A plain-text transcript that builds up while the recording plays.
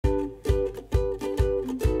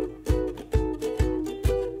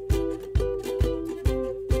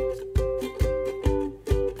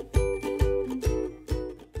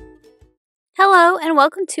Hello and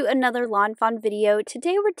welcome to another Lawn Fawn video.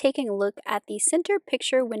 Today we're taking a look at the center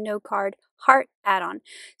picture window card heart add-on.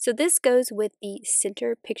 So this goes with the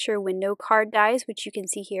center picture window card dies, which you can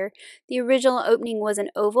see here. The original opening was an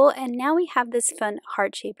oval and now we have this fun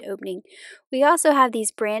heart-shaped opening. We also have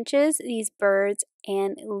these branches, these birds,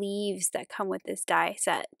 and leaves that come with this die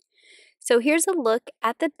set. So here's a look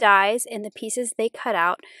at the dies and the pieces they cut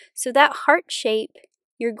out. So that heart shape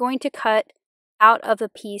you're going to cut out of a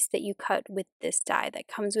piece that you cut with this die that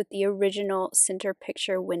comes with the original center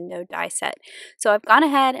picture window die set. So I've gone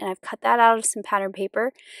ahead and I've cut that out of some pattern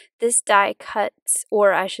paper. This die cuts,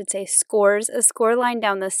 or I should say scores, a score line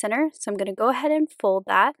down the center. So I'm going to go ahead and fold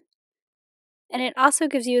that. And it also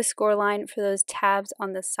gives you a score line for those tabs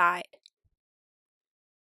on the side.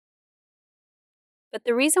 But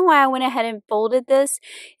the reason why I went ahead and folded this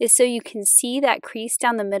is so you can see that crease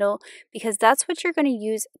down the middle, because that's what you're going to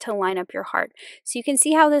use to line up your heart. So you can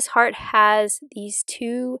see how this heart has these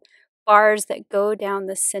two bars that go down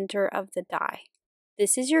the center of the die.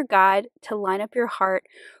 This is your guide to line up your heart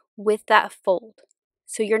with that fold.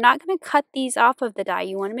 So you're not going to cut these off of the die.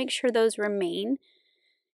 You want to make sure those remain.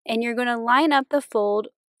 And you're going to line up the fold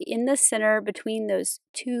in the center between those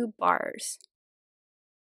two bars.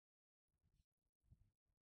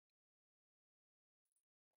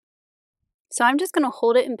 So I'm just going to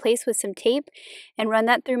hold it in place with some tape and run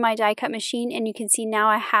that through my die cut machine, and you can see now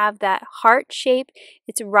I have that heart shape.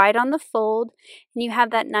 It's right on the fold, and you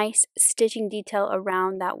have that nice stitching detail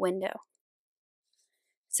around that window.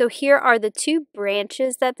 So here are the two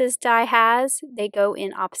branches that this die has. They go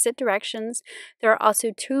in opposite directions. There are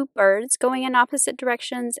also two birds going in opposite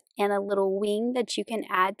directions and a little wing that you can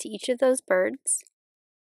add to each of those birds.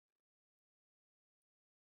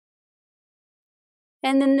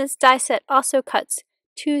 And then this die set also cuts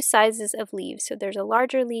two sizes of leaves. So there's a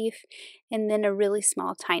larger leaf and then a really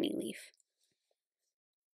small tiny leaf.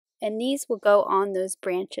 And these will go on those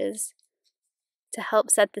branches to help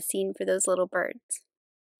set the scene for those little birds.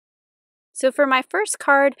 So for my first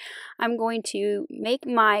card, I'm going to make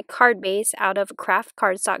my card base out of kraft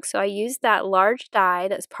cardstock. So I used that large die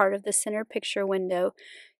that's part of the center picture window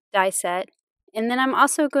die set. And then I'm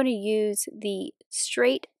also going to use the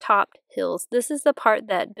straight topped hills. This is the part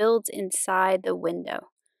that builds inside the window.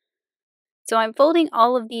 So I'm folding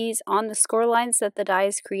all of these on the score lines that the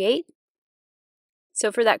dies create.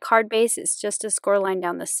 So for that card base, it's just a score line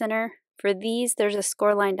down the center. For these, there's a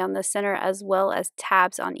score line down the center as well as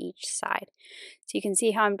tabs on each side. So you can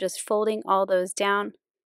see how I'm just folding all those down.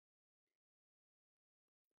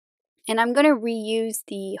 And I'm going to reuse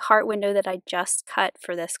the heart window that I just cut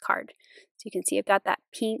for this card. So you can see I've got that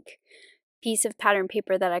pink piece of pattern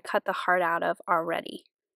paper that I cut the heart out of already.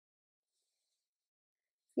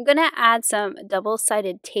 I'm going to add some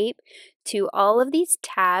double-sided tape to all of these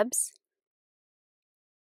tabs.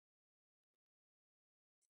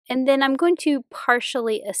 And then I'm going to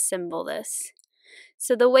partially assemble this.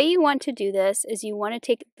 So the way you want to do this is you want to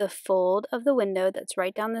take the fold of the window that's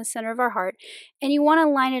right down the center of our heart, and you want to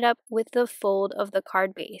line it up with the fold of the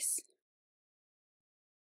card base.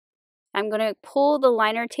 I'm going to pull the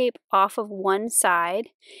liner tape off of one side,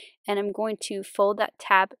 and I'm going to fold that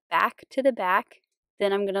tab back to the back.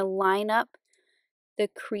 Then I'm going to line up the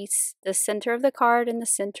crease, the center of the card and the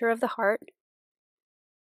center of the heart.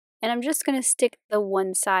 And I'm just going to stick the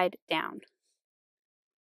one side down.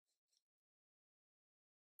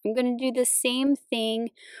 I'm going to do the same thing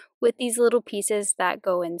with these little pieces that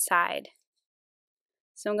go inside.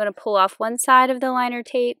 So I'm going to pull off one side of the liner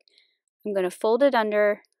tape. I'm going to fold it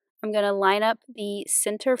under. I'm going to line up the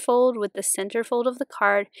center fold with the center fold of the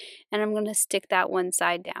card, and I'm going to stick that one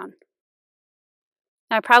side down.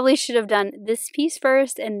 Now, I probably should have done this piece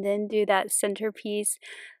first and then do that center piece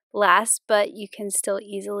last, but you can still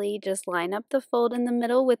easily just line up the fold in the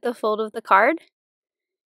middle with the fold of the card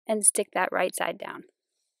and stick that right side down.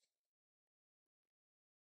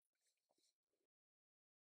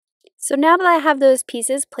 So now that I have those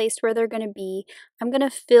pieces placed where they're going to be, I'm going to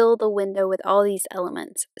fill the window with all these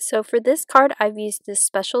elements. So for this card, I've used this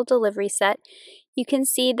special delivery set. You can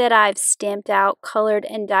see that I've stamped out, colored,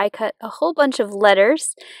 and die cut a whole bunch of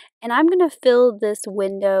letters, and I'm going to fill this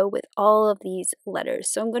window with all of these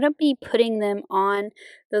letters. So I'm going to be putting them on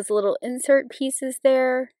those little insert pieces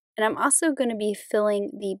there, and I'm also going to be filling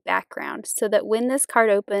the background so that when this card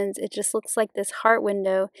opens, it just looks like this heart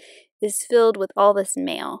window is filled with all this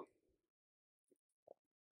mail.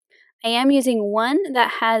 I am using one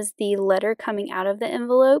that has the letter coming out of the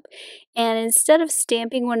envelope, and instead of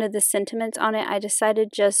stamping one of the sentiments on it, I decided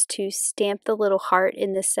just to stamp the little heart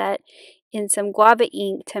in the set in some guava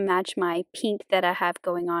ink to match my pink that I have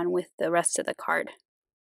going on with the rest of the card.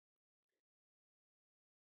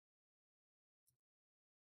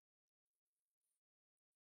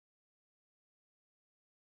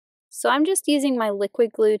 So I'm just using my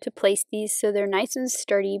liquid glue to place these so they're nice and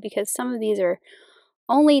sturdy, because some of these are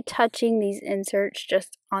only touching these inserts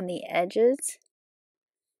just on the edges.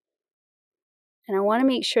 And I want to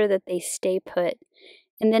make sure that they stay put.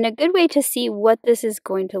 And then a good way to see what this is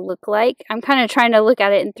going to look like, I'm kind of trying to look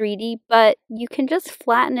at it in 3D, but you can just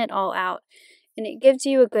flatten it all out. And it gives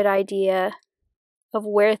you a good idea of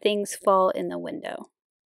where things fall in the window.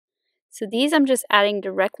 So these I'm just adding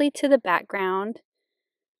directly to the background.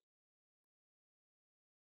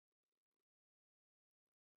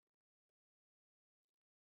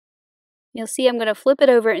 You'll see I'm going to flip it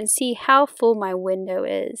over and see how full my window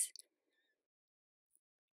is.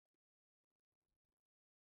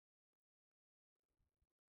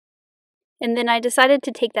 And then I decided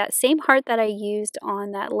to take that same heart that I used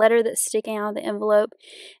on that letter that's sticking out of the envelope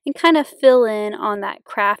and kind of fill in on that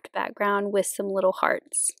kraft background with some little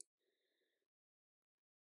hearts.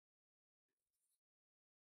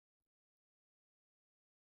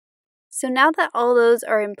 So now that all those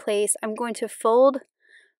are in place, I'm going to fold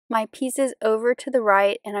my pieces over to the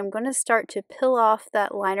right, and I'm going to start to peel off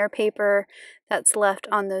that liner paper that's left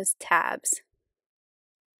on those tabs.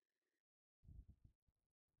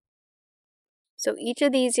 So each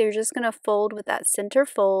of these you're just going to fold with that center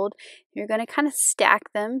fold. You're going to kind of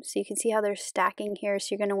stack them so you can see how they're stacking here. So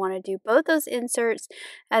you're going to want to do both those inserts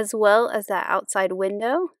as well as that outside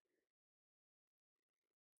window.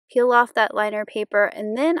 Peel off that liner paper,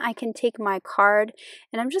 and then I can take my card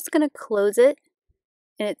and I'm just going to close it,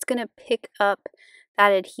 and it's going to pick up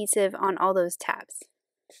that adhesive on all those tabs.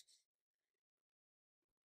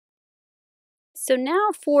 So now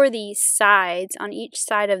for the sides, on each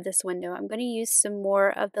side of this window, I'm going to use some more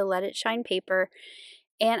of the Let It Shine paper,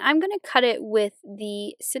 and I'm going to cut it with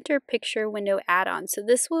the center picture window add-on. So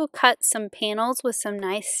this will cut some panels with some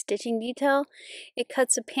nice stitching detail. It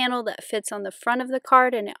cuts a panel that fits on the front of the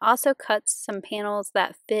card, and it also cuts some panels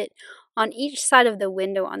that fit on each side of the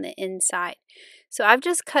window on the inside. So I've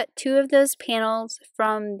just cut 2 of those panels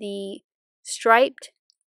from the striped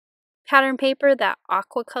pattern paper, that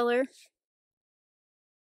aqua color.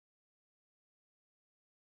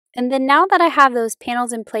 And then now that I have those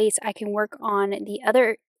panels in place, I can work on the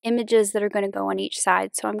other images that are going to go on each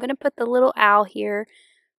side. So I'm going to put the little owl here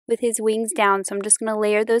with his wings down. So I'm just going to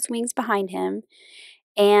layer those wings behind him.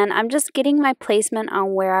 And I'm just getting my placement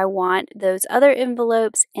on where I want those other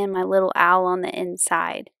envelopes and my little owl on the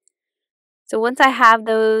inside. So once I have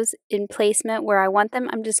those in placement where I want them,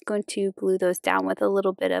 I'm just going to glue those down with a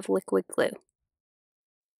little bit of liquid glue.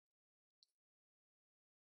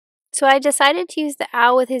 So I decided to use the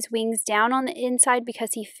owl with his wings down on the inside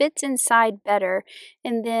because he fits inside better,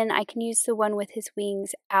 and then I can use the one with his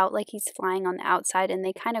wings out like he's flying on the outside, and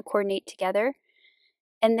they kind of coordinate together.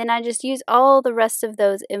 And then I just use all the rest of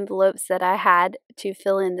those envelopes that I had to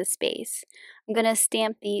fill in the space. I'm going to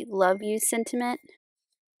stamp the love you sentiment.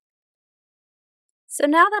 So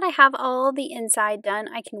now that I have all the inside done,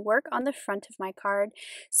 I can work on the front of my card.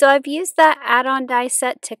 So I've used that add-on die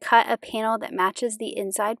set to cut a panel that matches the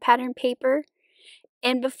inside pattern paper.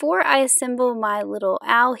 And before I assemble my little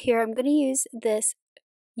owl here, I'm going to use this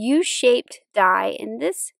U-shaped die, and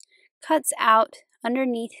this cuts out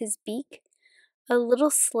underneath his beak a little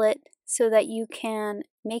slit so that you can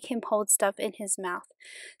make him hold stuff in his mouth.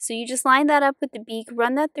 So you just line that up with the beak,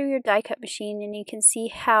 run that through your die cut machine, and you can see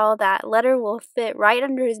how that letter will fit right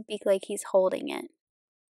under his beak like he's holding it.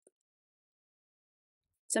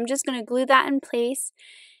 So I'm just going to glue that in place,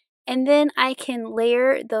 and then I can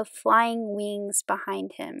layer the flying wings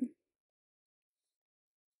behind him.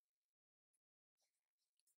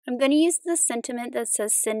 I'm going to use the sentiment that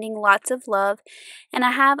says sending lots of love, and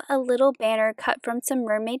I have a little banner cut from some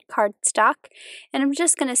mermaid cardstock, and I'm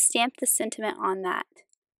just going to stamp the sentiment on that.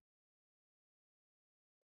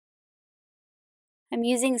 I'm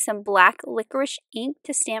using some black licorice ink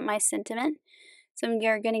to stamp my sentiment, so I'm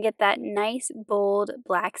going to get that nice bold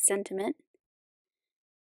black sentiment.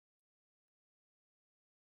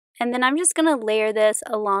 And then I'm just going to layer this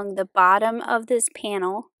along the bottom of this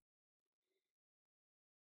panel.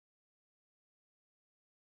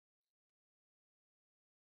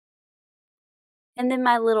 And then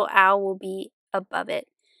my little owl will be above it.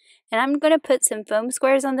 And I'm going to put some foam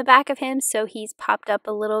squares on the back of him so he's popped up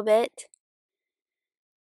a little bit.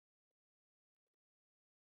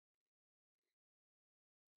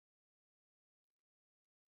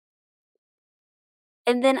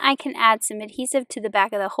 And then I can add some adhesive to the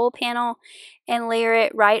back of the whole panel and layer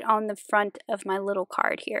it right on the front of my little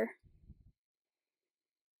card here.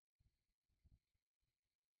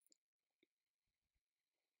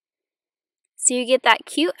 So you get that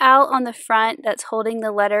cute owl on the front that's holding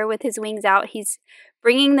the letter with his wings out. He's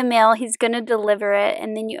bringing the mail. He's going to deliver it,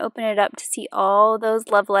 and then you open it up to see all those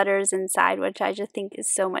love letters inside, which I just think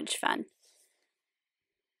is so much fun.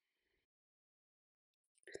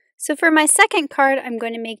 So for my second card I'm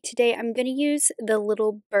going to make today, I'm going to use the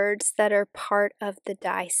little birds that are part of the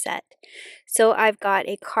die set. So I've got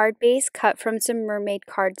a card base cut from some mermaid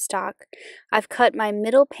cardstock. I've cut my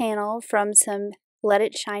middle panel from some Let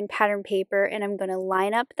It Shine pattern paper, and I'm going to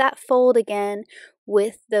line up that fold again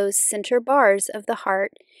with those center bars of the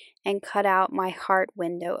heart and cut out my heart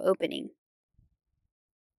window opening.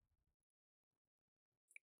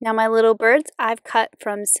 Now my little birds I've cut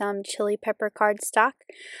from some chili pepper cardstock.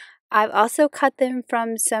 I've also cut them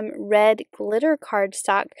from some red glitter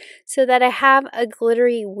cardstock so that I have a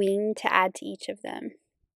glittery wing to add to each of them.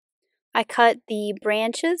 I cut the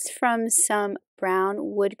branches from some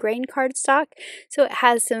brown wood grain cardstock so it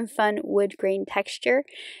has some fun wood grain texture,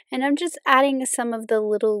 and I'm just adding some of the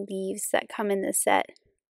little leaves that come in the set.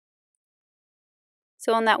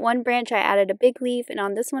 So on that one branch I added a big leaf, and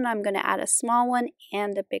on this one I'm going to add a small one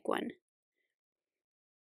and a big one.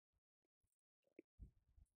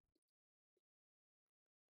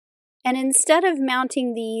 And instead of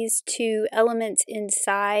mounting these two elements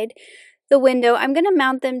inside the window, I'm going to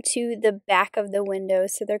mount them to the back of the window,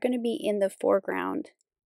 so they're going to be in the foreground.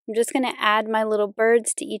 I'm just going to add my little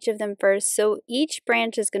birds to each of them first, so each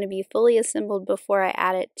branch is going to be fully assembled before I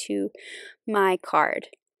add it to my card.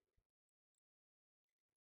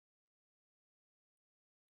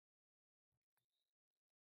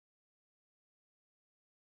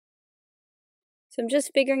 So I'm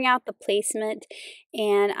just figuring out the placement,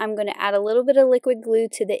 and I'm going to add a little bit of liquid glue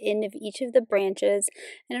to the end of each of the branches,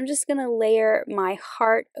 and I'm just going to layer my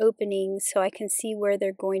heart openings so I can see where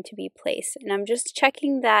they're going to be placed. And I'm just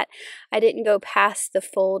checking that I didn't go past the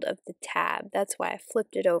fold of the tab. That's why I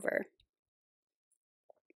flipped it over.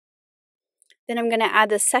 Then I'm going to add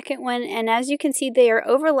the second one, and as you can see they are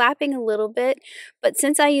overlapping a little bit, but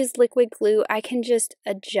since I used liquid glue I can just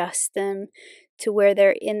adjust them to where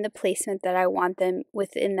they're in the placement that I want them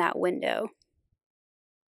within that window.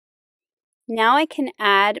 Now I can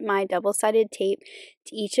add my double-sided tape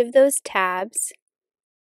to each of those tabs.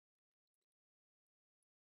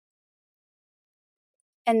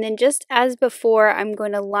 And then just as before, I'm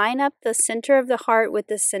going to line up the center of the heart with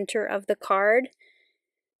the center of the card.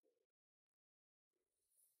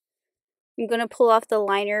 I'm going to pull off the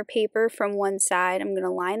liner paper from one side. I'm going to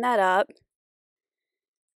line that up.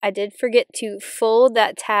 I did forget to fold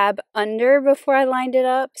that tab under before I lined it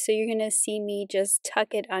up, so you're going to see me just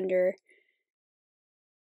tuck it under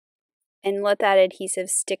and let that adhesive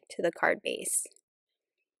stick to the card base.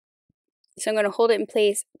 So I'm going to hold it in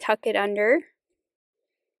place, tuck it under,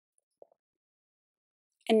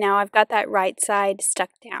 and now I've got that right side stuck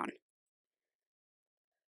down.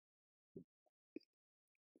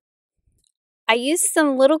 I used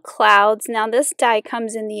some little clouds. Now this die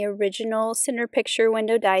comes in the original center picture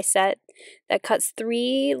window die set that cuts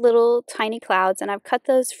 3 little tiny clouds, and I've cut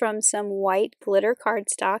those from some white glitter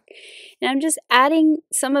cardstock, and I'm just adding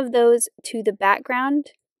some of those to the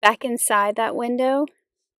background back inside that window,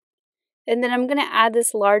 and then I'm going to add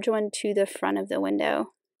this large one to the front of the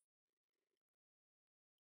window.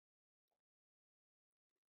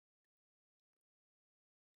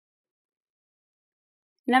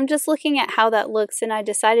 And I'm just looking at how that looks, and I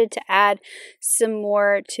decided to add some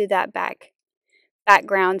more to that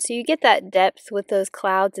background. So you get that depth with those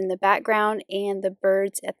clouds in the background and the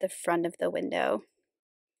birds at the front of the window.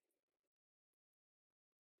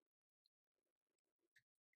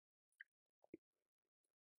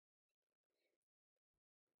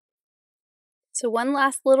 So one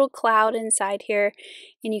last little cloud inside here,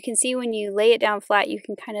 and you can see when you lay it down flat, you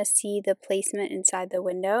can kind of see the placement inside the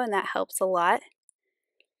window, and that helps a lot.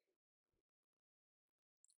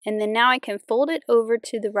 And then now I can fold it over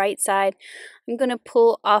to the right side. I'm going to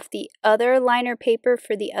pull off the other liner paper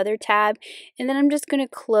for the other tab, and then I'm just going to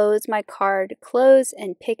close my card, close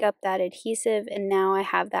and pick up that adhesive, and now I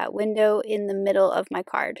have that window in the middle of my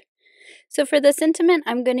card. So for the sentiment,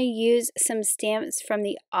 I'm going to use some stamps from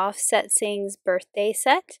the Offset Sayings birthday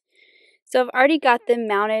set. So I've already got them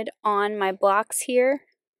mounted on my blocks here,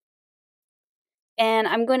 and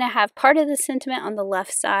I'm going to have part of the sentiment on the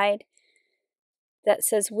left side that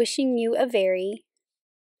says wishing you a very,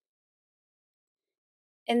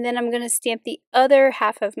 and then I'm going to stamp the other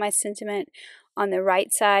half of my sentiment on the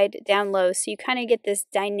right side down low, so you kind of get this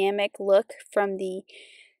dynamic look from the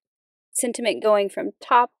sentiment going from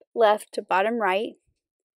top left to bottom right.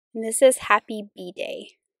 And this is Happy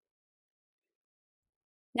B-Day.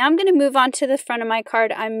 Now I'm going to move on to the front of my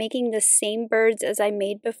card. I'm making the same birds as I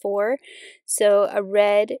made before. So a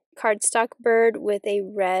red cardstock bird with a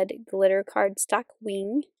red glitter cardstock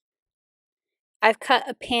wing. I've cut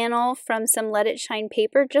a panel from some Let It Shine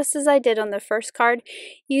paper, just as I did on the first card,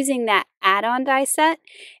 using that add-on die set.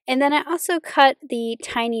 And then I also cut the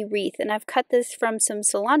tiny wreath, and I've cut this from some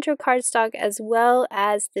Cilantro cardstock as well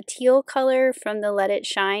as the teal color from the Let It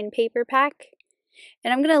Shine paper pack.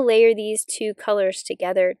 And I'm going to layer these two colors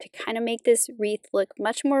together to kind of make this wreath look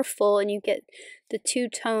much more full, and you get the two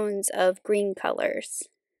tones of green colors.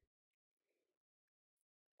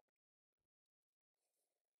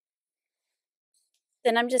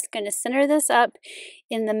 Then I'm just going to center this up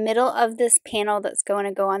in the middle of this panel that's going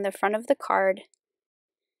to go on the front of the card.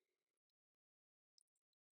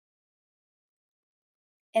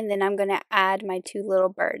 And then I'm going to add my two little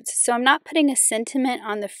birds. So I'm not putting a sentiment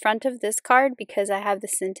on the front of this card because I have the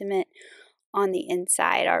sentiment on the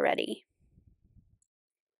inside already.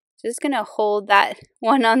 Just going to hold that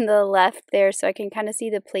one on the left there so I can kind of see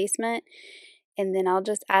the placement. And then I'll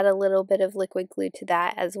just add a little bit of liquid glue to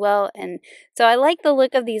that as well. And so I like the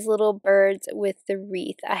look of these little birds with the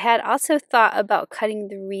wreath. I had also thought about cutting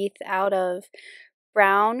the wreath out of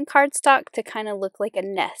brown cardstock to kind of look like a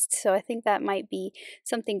nest. So I think that might be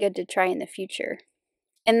something good to try in the future.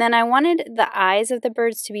 And then I wanted the eyes of the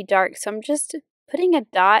birds to be dark, so I'm just putting a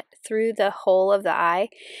dot through the hole of the eye,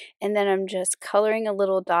 and then I'm just coloring a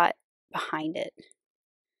little dot behind it.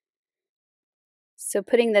 So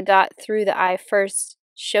putting the dot through the eye first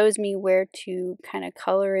shows me where to kind of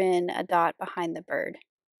color in a dot behind the bird.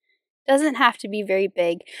 Doesn't have to be very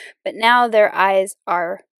big, but now their eyes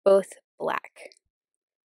are both black.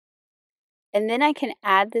 And then I can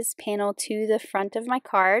add this panel to the front of my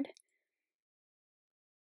card.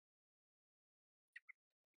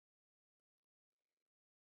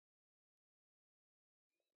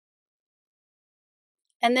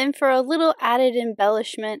 And then for a little added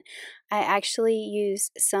embellishment, I actually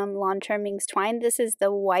use some lawn trimmings twine. This is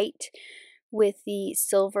the white with the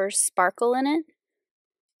silver sparkle in it.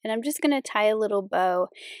 And I'm just going to tie a little bow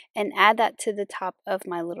and add that to the top of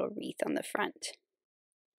my little wreath on the front.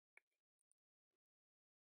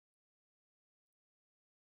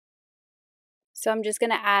 So I'm just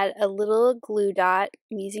going to add a little glue dot.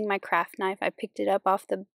 I'm using my craft knife. I picked it up off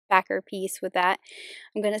the backer piece with that.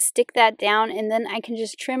 I'm going to stick that down, and then I can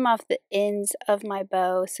just trim off the ends of my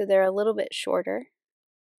bow so they're a little bit shorter.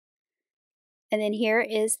 And then here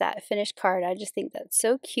is that finished card. I just think that's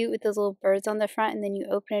so cute with those little birds on the front, and then you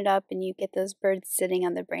open it up and you get those birds sitting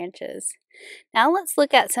on the branches. Now let's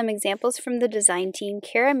look at some examples from the design team.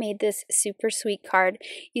 Kara made this super sweet card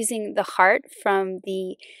using the heart from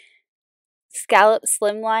the scallop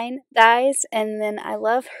slimline dies, and then I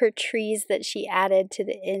love her trees that she added to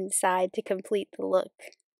the inside to complete the look.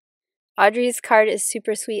 Audrey's card is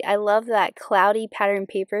super sweet. I love that cloudy pattern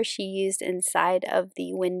paper she used inside of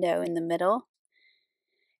the window in the middle.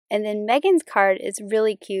 And then Megan's card is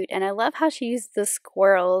really cute, and I love how she used the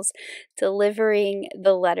squirrels delivering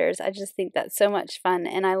the letters. I just think that's so much fun,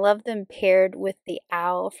 and I love them paired with the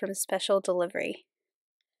owl from Special Delivery.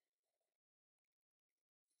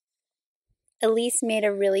 Elise made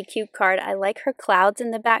a really cute card. I like her clouds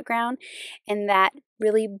in the background and that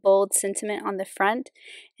really bold sentiment on the front.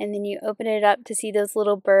 And then you open it up to see those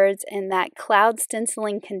little birds, and that cloud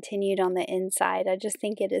stenciling continued on the inside. I just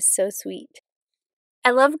think it is so sweet.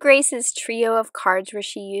 I love Grace's trio of cards where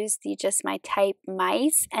she used the Just My Type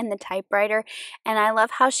mice and the typewriter, and I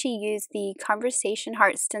love how she used the conversation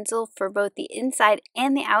heart stencil for both the inside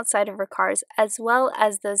and the outside of her cards, as well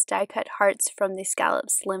as those die cut hearts from the scallop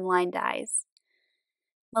slimline dies.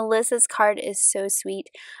 Melissa's card is so sweet.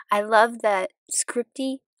 I love that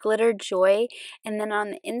scripty glitter joy, and then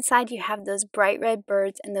on the inside you have those bright red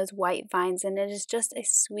birds and those white vines, and it is just a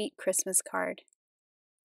sweet Christmas card.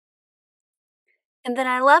 And then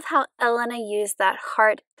I love how Elena used that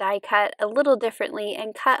heart die cut a little differently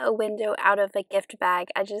and cut a window out of a gift bag.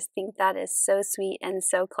 I just think that is so sweet and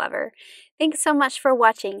so clever. Thanks so much for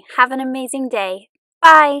watching. Have an amazing day.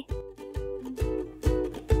 Bye!